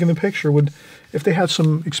person taking the picture would, if they had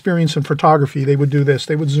some experience in photography, they would do this.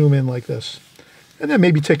 They would zoom in like this, and then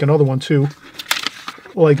maybe take another one too,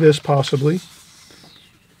 like this possibly.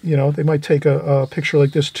 You know, they might take a picture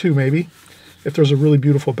like this too, maybe, if there's a really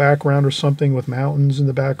beautiful background or something with mountains in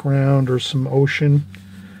the background or some ocean.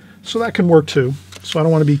 So that can work too. So I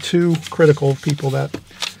don't want to be too critical of people that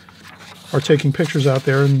are taking pictures out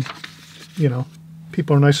there, and, you know,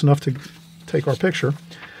 people are nice enough to take our picture.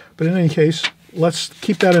 But in any case, let's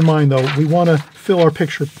keep that in mind though. We want to fill our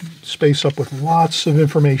picture space up with lots of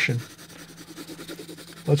information.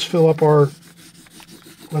 Let's fill up our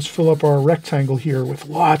rectangle here with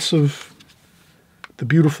lots of the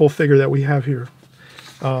beautiful figure that we have here.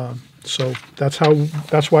 So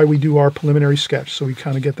that's why we do our preliminary sketch. So we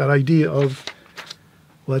kind of get that idea of,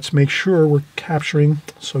 let's make sure we're capturing.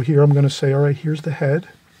 So here I'm going to say, all right, here's the head.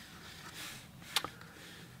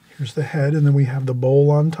 Here's the head, and then we have the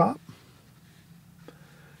bowl on top.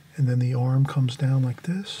 And then the arm comes down like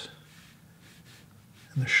this.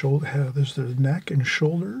 And the shoulder, there's the neck and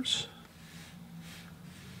shoulders.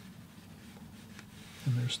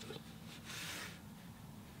 And there's the,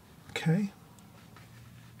 okay.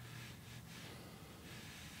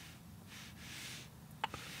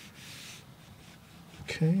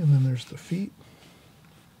 Okay, and then there's the feet.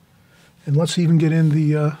 And let's even get in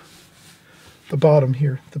the bottom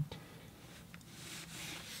here,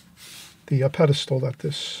 the pedestal that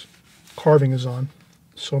this carving is on.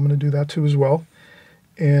 So I'm going to do that too as well.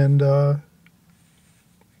 And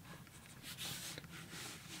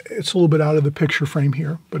it's a little bit out of the picture frame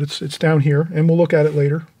here, but it's down here, and we'll look at it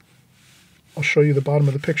later. I'll show you the bottom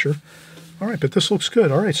of the picture. All right, but this looks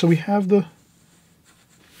good. All right, so we have the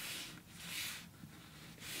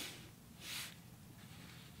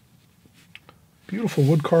beautiful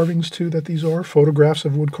wood carvings too that these are, photographs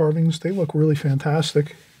of wood carvings. They look really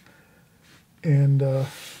fantastic. And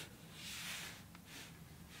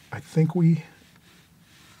I think we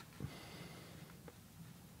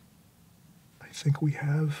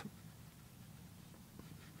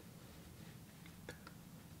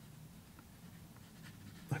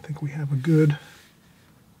have a good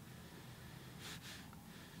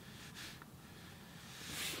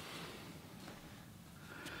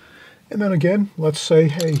and then again, let's say,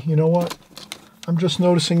 hey, you know what? I'm just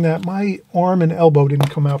noticing that my arm and elbow didn't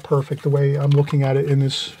come out perfect the way I'm looking at it in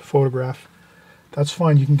this photograph. That's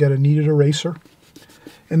fine. You can get a kneaded eraser.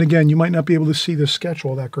 And again, you might not be able to see this sketch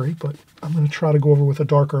all that great, but I'm going to try to go over with a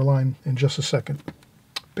darker line in just a second.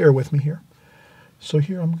 Bear with me here. So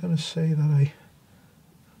here I'm going to say that I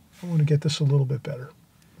want to get this a little bit better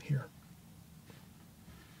here.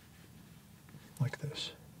 like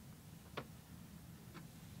this.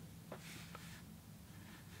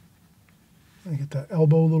 Let me get that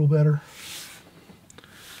elbow a little better.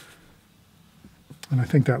 And I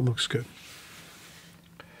think that looks good.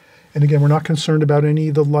 And again, we're not concerned about any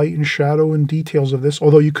of the light and shadow and details of this,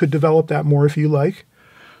 although you could develop that more if you like.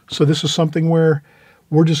 So this is something where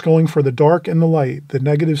we're just going for the dark and the light, the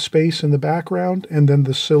negative space in the background, and then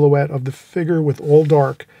the silhouette of the figure with all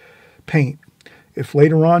dark paint. If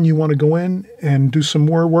later on you want to go in and do some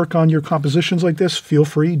more work on your compositions like this, feel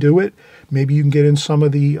free, do it. Maybe you can get in some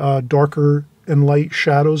of the darker and light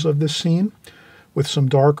shadows of this scene with some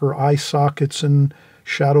darker eye sockets and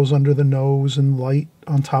shadows under the nose and light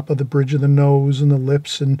on top of the bridge of the nose and the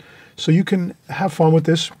lips. And so you can have fun with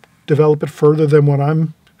this, develop it further than what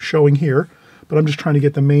I'm showing here. But I'm just trying to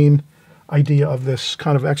get the main idea of this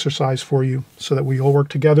kind of exercise for you so that we all work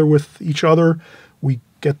together with each other. We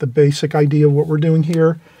get the basic idea of what we're doing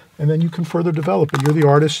here, and then you can further develop it. You're the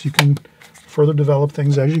artist. You can further develop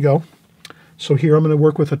things as you go. So here I'm going to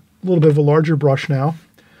work with a little bit of a larger brush now.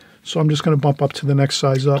 So I'm just going to bump up to the next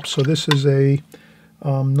size up. So this is a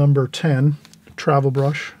number 10 travel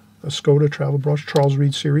brush, a Skoda travel brush, Charles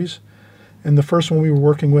Reed series. And the first one we were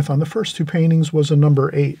working with on the first two paintings was a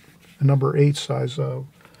number 8 size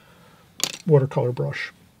watercolor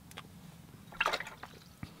brush.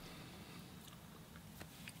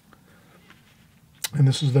 And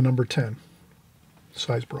this is the number 10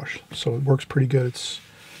 size brush. So it works pretty good. It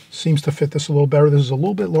seems to fit this a little better. This is a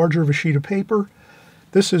little bit larger of a sheet of paper.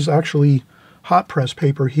 This is actually hot press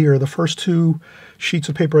paper here. The first two sheets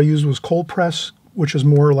of paper I used was cold press, which is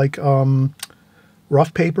more like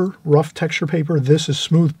rough paper, rough texture paper. This is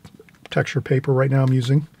smooth texture paper right now I'm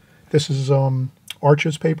using. This is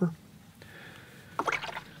Arches paper.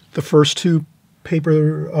 The first two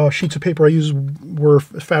paper sheets of paper I used were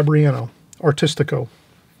Fabriano, Artistico.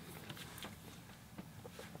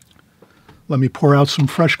 Let me pour out some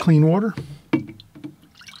fresh, clean water.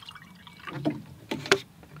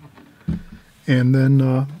 And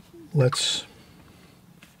then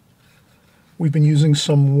we've been using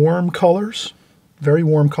some warm colors, very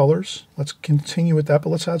warm colors. Let's continue with that, but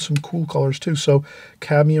let's add some cool colors too. So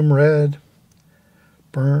cadmium red,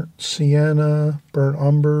 burnt sienna, burnt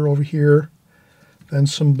umber over here. Then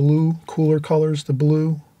some blue, cooler colors, the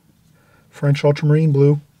blue, French ultramarine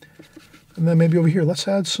blue. And then maybe over here, let's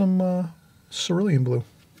add some cerulean blue.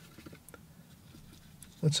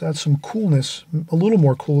 Let's add some coolness, a little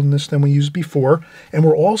more coolness than we used before. And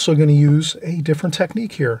we're also going to use a different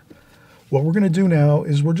technique here. What we're going to do now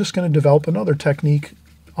is we're just going to develop another technique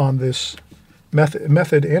on this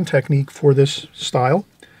method and technique for this style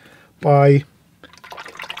by,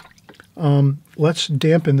 let's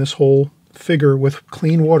dampen this whole figure with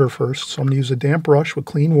clean water first. So I'm going to use a damp brush with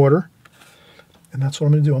clean water. And that's what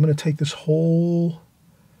I'm going to do. I'm going to take this whole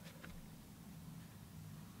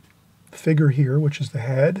figure here, which is the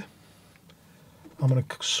head. I'm going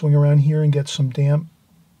to swing around here and get some damp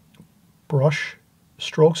brush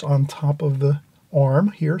strokes on top of the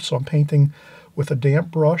arm here. So I'm painting with a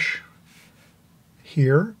damp brush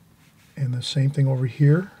here, and the same thing over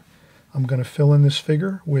here. I'm going to fill in this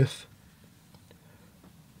figure with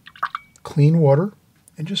clean water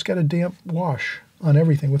and just get a damp wash on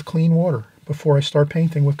everything with clean water before I start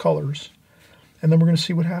painting with colors. And then we're going to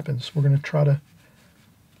see what happens. We're going to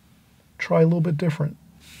try a little bit different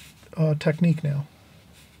technique now.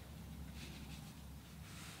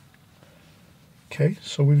 Okay,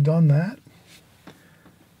 so we've done that.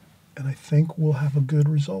 And I think we'll have a good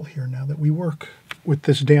result here now that we work with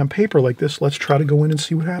this damp paper like this. Let's try to go in and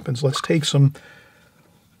see what happens. Let's take some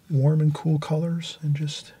warm and cool colors and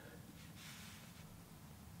just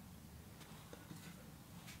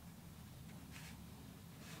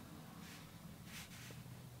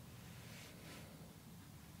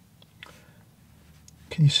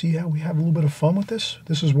can you see how we have a little bit of fun with this?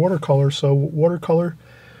 This is watercolor, so watercolor,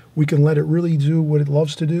 we can let it really do what it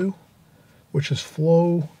loves to do, which is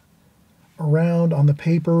flow around on the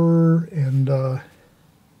paper and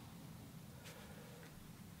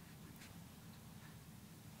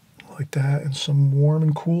like that, and some warm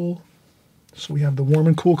and cool. So we have the warm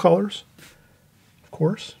and cool colors, of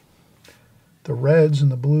course, the reds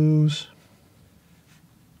and the blues.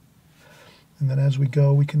 And then as we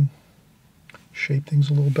go, we can shape things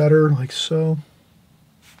a little better, like so.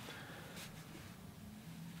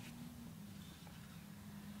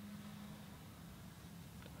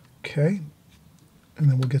 Okay, and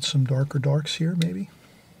then we'll get some darker darks here, maybe.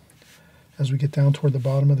 As we get down toward the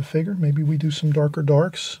bottom of the figure, maybe we do some darker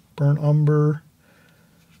darks, burnt umber,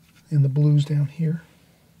 and the blues down here.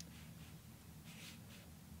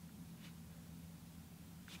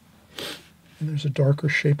 And there's a darker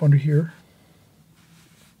shape under here.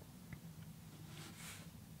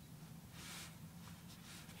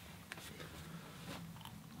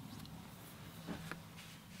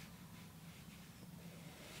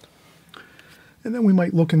 And then we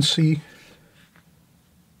might look and see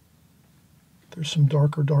there's some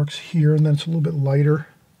darker darks here, and then it's a little bit lighter.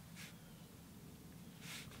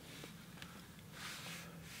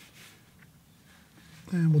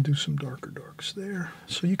 And we'll do some darker darks there.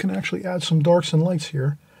 So you can actually add some darks and lights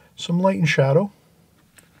here, some light and shadow.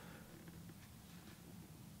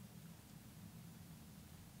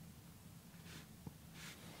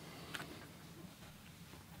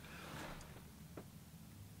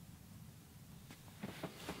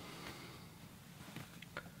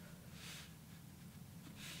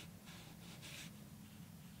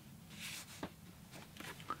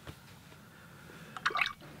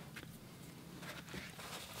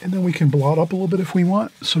 And then we can blot up a little bit if we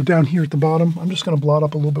want. So down here at the bottom, I'm just going to blot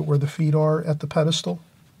up a little bit where the feet are at the pedestal.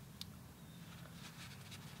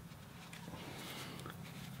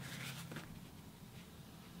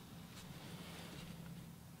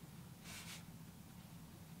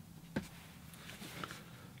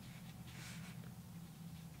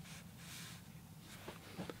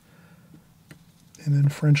 And then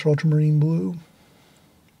French ultramarine blue,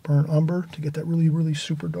 burnt umber to get that really, really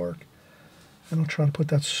super dark. And I'll try to put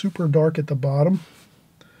that super dark at the bottom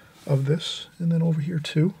of this, and then over here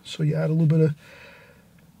too. So you add a little bit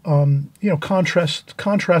of, contrast.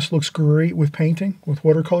 Contrast looks great with painting, with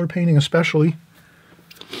watercolor painting especially.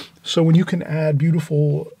 So when you can add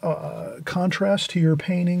beautiful contrast to your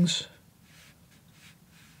paintings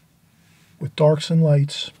with darks and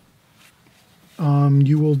lights,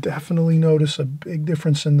 you will definitely notice a big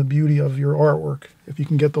difference in the beauty of your artwork if you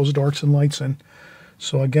can get those darks and lights in.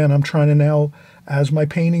 So again, I'm trying to now, as my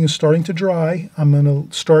painting is starting to dry, I'm going to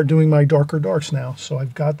start doing my darker darks now. So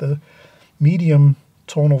I've got the medium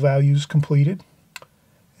tonal values completed.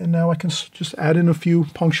 And now I can just add in a few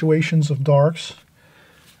punctuations of darks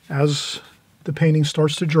as the painting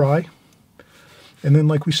starts to dry. And then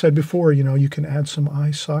like we said before, you can add some eye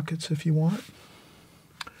sockets if you want.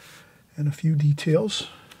 And a few details.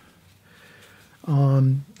 I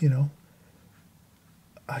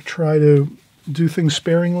try to do things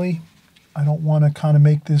sparingly. I don't want to kind of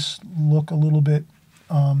make this look a little bit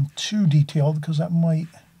too detailed, because that might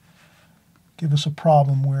give us a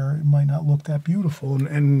problem where it might not look that beautiful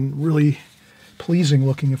and really pleasing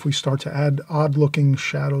looking if we start to add odd looking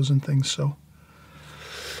shadows and things. So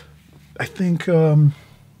I think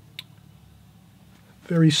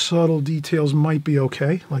very subtle details might be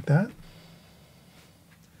okay like that.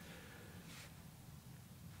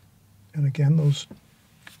 And again, those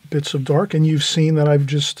bits of dark, and you've seen that I've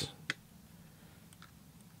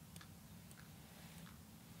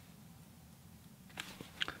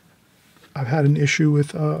had an issue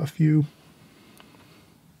with a few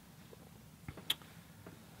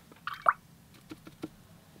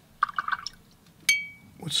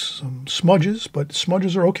with some smudges, but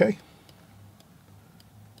smudges are okay.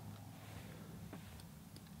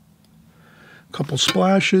 A couple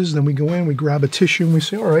splashes, then we go in, we grab a tissue, and we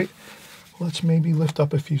say, all right, let's maybe lift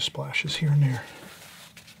up a few splashes here and there.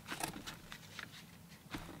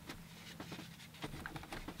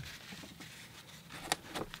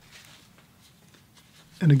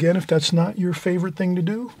 And again, if that's not your favorite thing to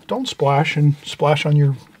do, don't splash and splash on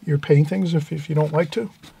your paintings if you don't like to.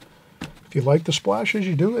 If you like the splashes,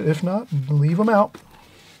 you do it. If not, leave them out.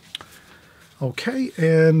 Okay,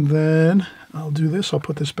 and then I'll do this. I'll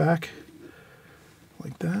put this back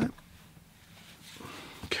like that.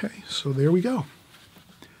 Okay, so there we go.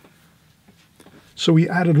 So we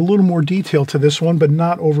added a little more detail to this one, but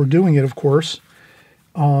not overdoing it, of course.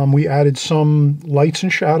 We added some lights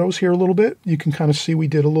and shadows here a little bit. You can kind of see we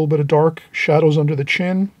did a little bit of dark shadows under the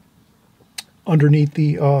chin, underneath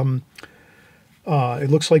the, it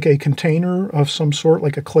looks like a container of some sort,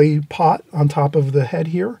 like a clay pot on top of the head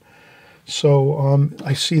here. So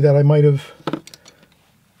I see that I might have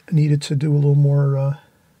needed to do a little more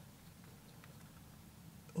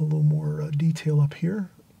detail up here,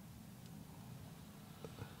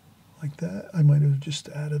 like that. I might have just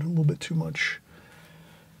added a little bit too much.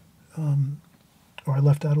 Or I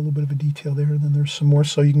left out a little bit of a detail there, and then there's some more,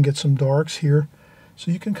 so you can get some darks here.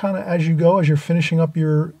 So you can kind of, as you go, as you're finishing up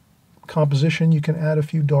your composition, you can add a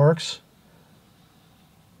few darks.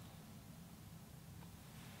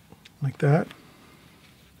 Like that.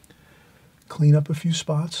 Clean up a few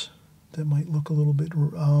spots that might look a little bit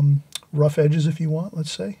rough edges if you want,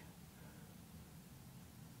 let's say.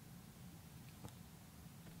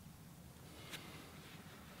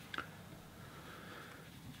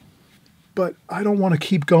 but I don't want to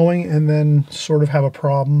keep going and then sort of have a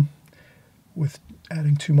problem with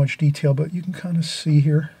adding too much detail, but you can kind of see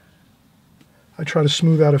here. I try to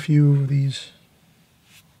smooth out a few of these.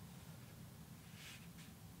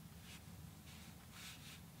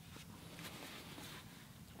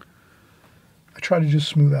 I try to just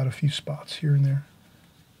smooth out a few spots here and there.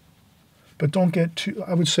 But don't get too,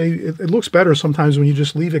 I would say it looks better sometimes when you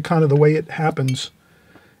just leave it kind of the way it happens,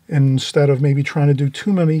 instead of maybe trying to do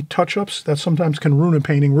too many touch-ups. That sometimes can ruin a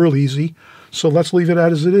painting real easy. So let's leave it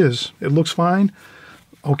as it is. It looks fine.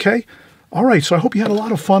 Okay. All right. So I hope you had a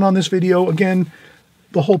lot of fun on this video. Again,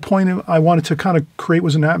 the whole point I wanted to kind of create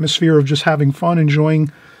was an atmosphere of just having fun,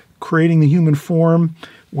 enjoying creating the human form.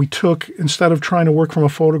 We took, instead of trying to work from a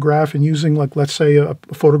photograph and using, like, let's say a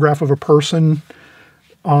photograph of a person,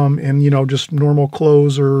 and, you know, just normal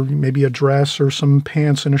clothes or maybe a dress or some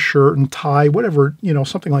pants and a shirt and tie, whatever, you know,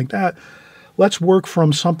 something like that. Let's work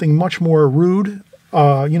from something much more rude,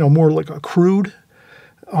 you know, more like a crude,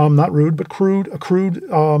 not rude, but crude, a crude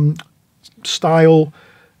style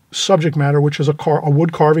subject matter, which is a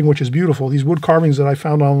wood carving, which is beautiful. These wood carvings that I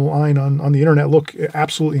found online on the internet look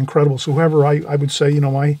absolutely incredible. So whoever, I would say, you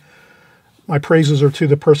know, my praises are to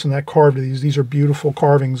the person that carved these. These are beautiful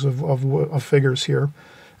carvings of figures here.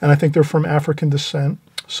 And I think they're from African descent.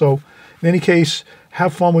 So in any case,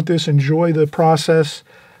 have fun with this. Enjoy the process.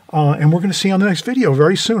 And we're going to see you on the next video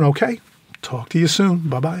very soon, okay? Talk to you soon.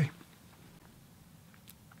 Bye-bye.